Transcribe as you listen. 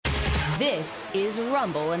This is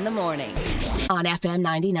Rumble in the Morning on FM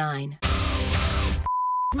 99.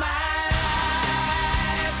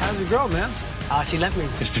 How's your girl, man? She left me.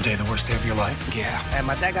 Yesterday, the worst day of your life? Yeah. And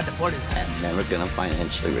my dad got deported. I'm never gonna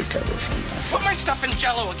financially recover from this. Put my stuff in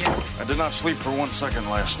Jell-O again. I did not sleep for 1 second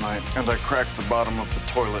last night, and I cracked the bottom of the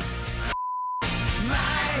toilet.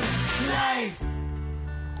 My life.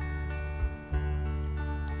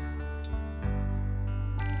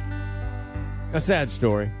 A sad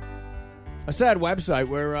story. A sad website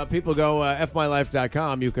where people go,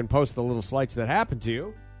 fmylife.com. You can post the little slights that happen to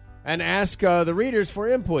you and ask the readers for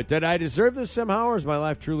input. Did I deserve this somehow, or is my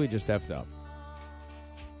life truly just effed up?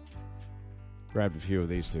 Grabbed a few of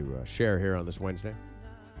these to share here on this Wednesday.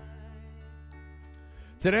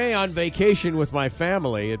 Today, on vacation with my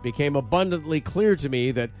family, it became abundantly clear to me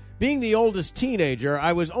that being the oldest teenager,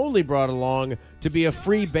 I was only brought along to be a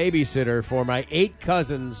free babysitter for my 8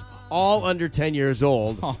 cousins, all under 10 years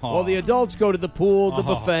old, while the adults go to the pool, the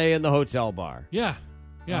buffet, and the hotel bar. Yeah.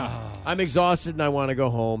 I'm exhausted and I want to go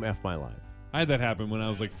home. F my life. I had that happen when I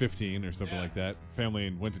was like 15 or something like that. Family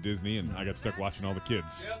went to Disney, and I got stuck watching all the kids.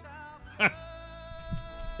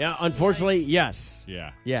 Yeah, unfortunately, yes.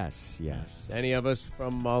 Yeah. Yes. Any of us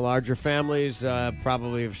from larger families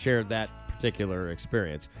probably have shared that particular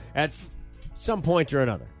experience at some point or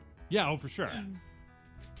another. Yeah, for sure.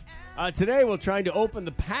 Today, while trying to open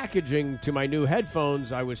the packaging to my new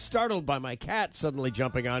headphones, I was startled by my cat suddenly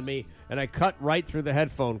jumping on me, and I cut right through the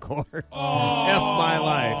headphone cord. F my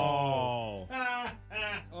life.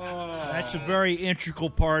 That's a very integral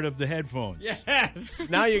part of the headphones. Yes.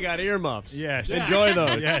 Now you got earmuffs. Yes. Enjoy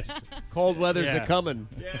those. Yes. Cold weather's Yeah. a-coming.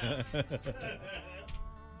 Yeah.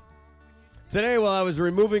 Today, while I was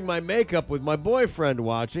removing my makeup with my boyfriend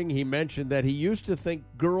watching, he mentioned that he used to think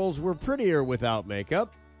girls were prettier without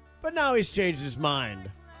makeup, but now he's changed his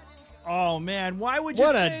mind. Oh, man. Why would you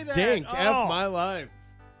What say a that? dink. Oh. F my life.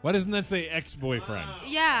 Why doesn't that say ex-boyfriend?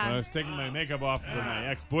 Yeah. When I was taking my makeup off for my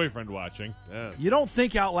ex-boyfriend watching. You don't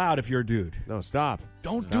think out loud if you're a dude. No, stop.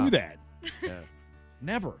 Don't Stop. do that. Yeah.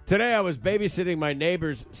 Never. Today, I was babysitting my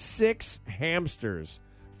neighbor's 6 hamsters.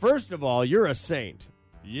 First of all, you're a saint.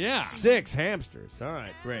 Yeah. 6 hamsters. All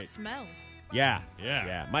right, great. Smell. Yeah.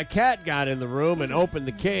 Yeah. My cat got in the room and opened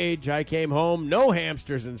the cage. I came home. No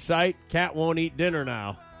hamsters in sight. Cat won't eat dinner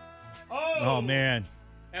now. Oh, man.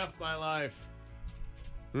 F my life.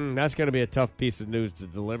 That's going to be a tough piece of news to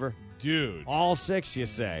deliver. Dude. All 6, you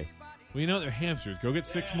say? Well, you know they're hamsters. Go get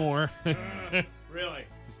 6 more. Really?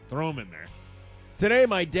 Just throw them in there. Today,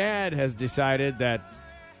 my dad has decided that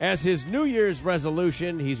as his New Year's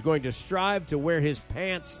resolution, he's going to strive to wear his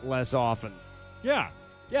pants less often. Yeah.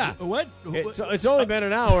 Yeah. What? It's only been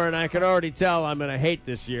an hour, and I can already tell I'm going to hate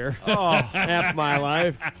this year. Oh. F my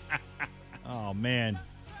life. Oh, man.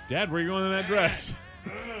 Dad, where are you going in that dress?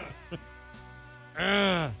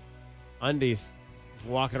 Undies.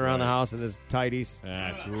 Walking around the house in his tighties.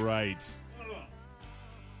 That's right.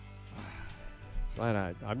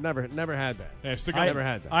 I've never had that. Yeah, I never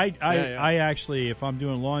had that. I actually, if I'm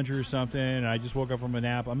doing laundry or something and I just woke up from a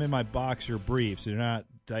nap, I'm in my boxer briefs. They're not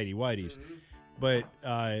tighty-whities. But,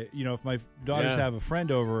 if my daughters have a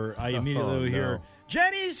friend over, I immediately hear,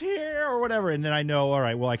 Jenny's here, or whatever. And then I know, all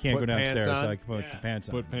right, well, I can't go downstairs, so I can put some pants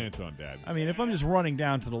on. Put pants on, Dad. I mean, if I'm just running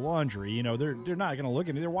down to the laundry, they're not going to look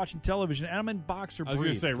at me. They're watching television, and I'm in boxer briefs. I was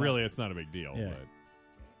going to say, really, it's not a big deal. Yeah. But.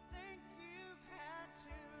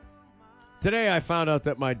 Today I found out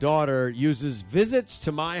that my daughter uses visits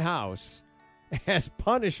to my house as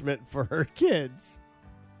punishment for her kids.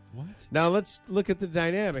 What? Now let's look at the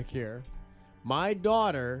dynamic here. My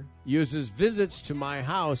daughter uses visits to my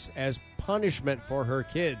house as punishment for her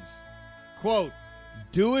kids. Quote,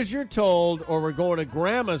 do as you're told or we're going to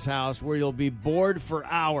Grandma's house where you'll be bored for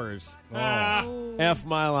hours. Oh. F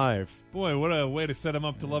my life. Boy, what a way to set him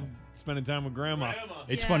up to love spending time with Grandma.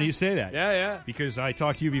 It's funny you say that. Yeah. Because I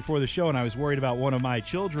talked to you before the show, and I was worried about one of my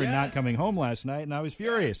children not coming home last night, and I was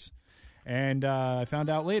furious. And I found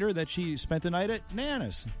out later that she spent the night at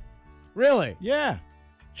Nana's. Really? Yeah.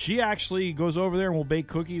 She actually goes over there and will bake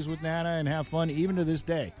cookies with Nana and have fun even to this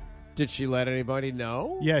day. Did she let anybody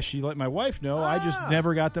know? Yeah, she let my wife know. I just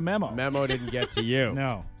never got the memo. Memo didn't get to you.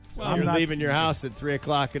 No. Well, you're leaving your house at 3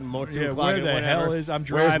 o'clock and 2 o'clock. Where and the whatever. hell is? I'm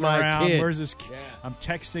driving my around. kid? Where's this? I'm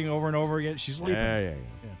texting over and over again. She's sleeping. Yeah.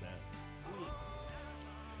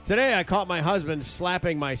 Today I caught my husband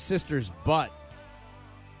slapping my sister's butt.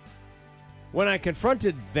 When I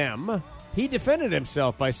confronted them, he defended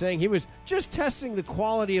himself by saying he was just testing the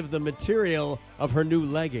quality of the material of her new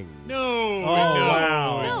leggings. No.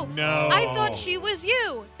 Wow. No. No. I thought she was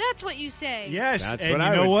you. That's what you say. Yes. That's and what you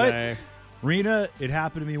I know would what? say. Rena, it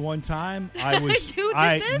happened to me one time. I was You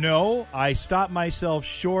did this? No, I stopped myself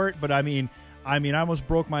short, but I mean I almost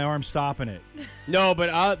broke my arm stopping it. No, but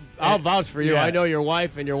I'll vouch for you. Yeah. I know your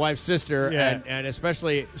wife and your wife's sister, Yeah. and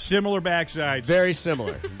especially Similar backsides. very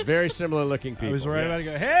similar, very similar looking people. I was right yeah. about to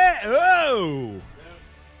go, hey, oh!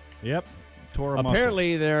 Yep, tore a muscle.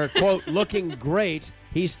 Apparently, they're, quote, looking great.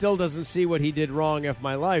 He still doesn't see what he did wrong, F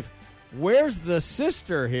my life. Where's the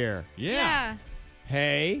sister here? Yeah.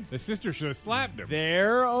 Hey, The sister should have slapped him.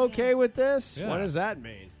 they're okay with this? Yeah. What does that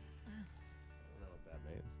mean? I don't know what that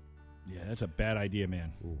means. Yeah, that's a bad idea,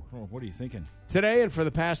 man. Oh, what are you thinking? Today and for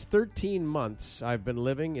the past 13 months, I've been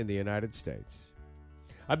living in the United States.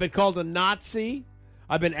 I've been called a Nazi.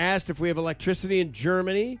 I've been asked if we have electricity in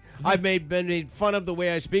Germany. I've been made fun of the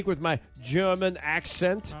way I speak with my German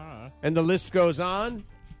accent. And the list goes on.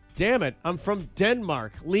 Damn it, I'm from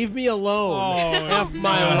Denmark. Leave me alone. F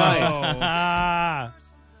my life. Ah,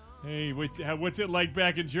 Hey, what's it like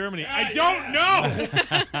back in Germany? I don't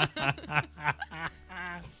know.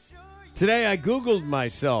 Today I Googled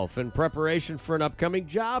myself in preparation for an upcoming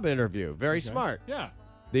job interview. Very smart. Yeah.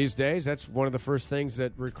 These days, that's one of the first things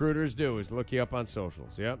that recruiters do is look you up on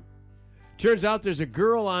socials. Yep. Turns out there's a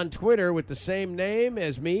girl on Twitter with the same name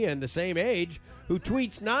as me and the same age who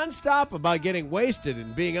tweets nonstop about getting wasted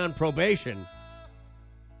and being on probation.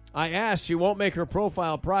 I asked, she won't make her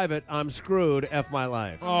profile private. I'm screwed. F my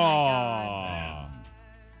life. Oh.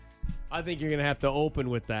 I think you're going to have to open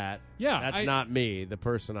with that. Yeah, That's not me. The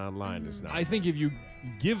person online is not. I think if you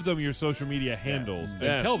give them your social media handles and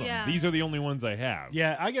Yeah. tell them Yeah. these are the only ones I have.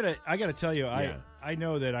 yeah, I gotta tell you, Yeah. I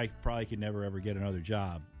know that I probably could never ever get another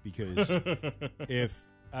job because if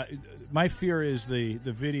my fear is the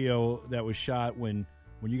video that was shot when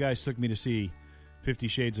you guys took me to see 50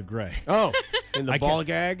 Shades of Grey. Oh, in the I ball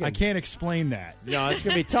can't- gag? I can't explain that. No, it's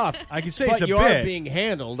going to be tough. I can say but it's a you bit. are being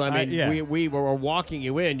handled. I mean, yeah. we were walking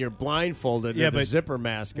you in. You're blindfolded. Yeah, with a but zipper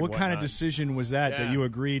mask. And What kind of whatnot. decision was that Yeah. you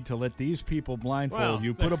agreed to let these people blindfold Well,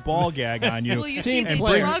 you, put a ball gag on you? Well, you Team see, they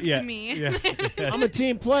player. drugged yeah, me. Yeah, I'm a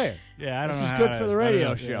team player. yeah, I don't This know. is how good to- for the I don't radio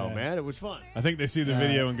know, show, yeah. man. It was fun. I think they see the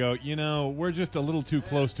video and go, we're just a little too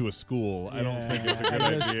close to a school. I don't think it's a good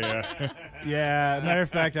I just- idea. Yeah, matter of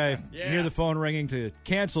fact, I hear the phone ringing to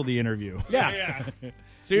cancel the interview. Yeah.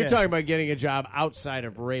 So you're Yeah. talking about getting a job outside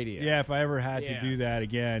of radio. Yeah, if I ever had Yeah. to do that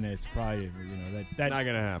again, it's probably that Not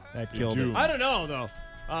going to happen. that killed do. it. I don't know, though.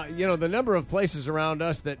 The number of places around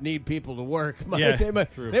us that need people to work, Yeah,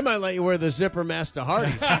 they might let you wear the zipper mask to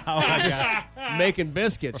Hardee's. Oh my God. Making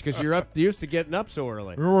biscuits because you're used to getting up so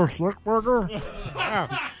early. You're a slick burger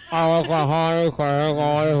A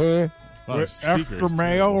lot of speakers,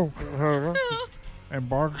 too. and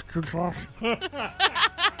barbecue sauce.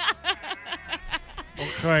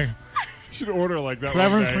 Okay, You should order like that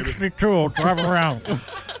one day. 762. Drive around.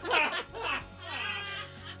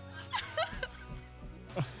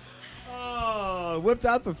 Oh, whipped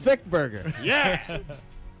out the thick burger. Yeah.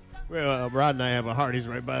 Well, Rod and I have a Hardee's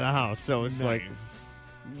right by the house, so it's like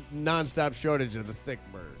Nice. nonstop shortage of the thick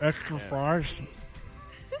burger. Extra fries.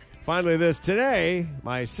 Finally, today,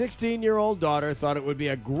 my 16-year-old daughter thought it would be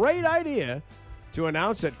a great idea to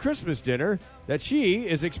announce at Christmas dinner that she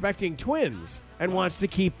is expecting twins and wants to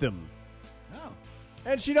keep them. Oh.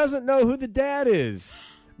 And she doesn't know who the dad is.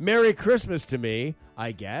 Merry Christmas to me,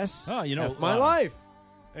 I guess. Oh, you know, F my life.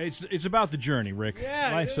 It's about the journey, Rick.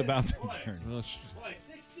 Yeah, Life's it about is. the journey. Well,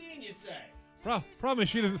 16, you say? problem is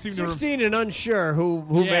she doesn't seem to. 16 and unsure who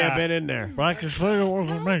may Yeah. have been in there. But I can say it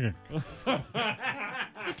wasn't me.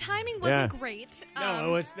 The timing wasn't Yeah. great. No,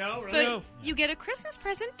 it was no, really. But you get a Christmas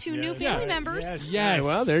present, two new family members. Yeah,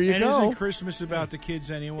 well, there you And go. isn't Christmas about the kids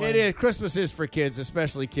anyway? It is. Christmas is for kids,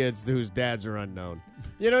 especially kids whose dads are unknown.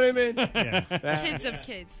 You know what I mean? That- Kids of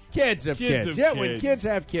kids. Kids of Kids kids. of Yeah, when kids. kids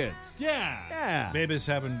have kids. Yeah. Yeah. Babies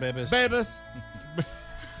having babies. Babies.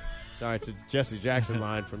 Sorry, it's a Jesse Jackson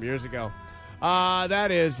line from years ago.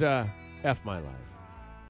 That is F My Life.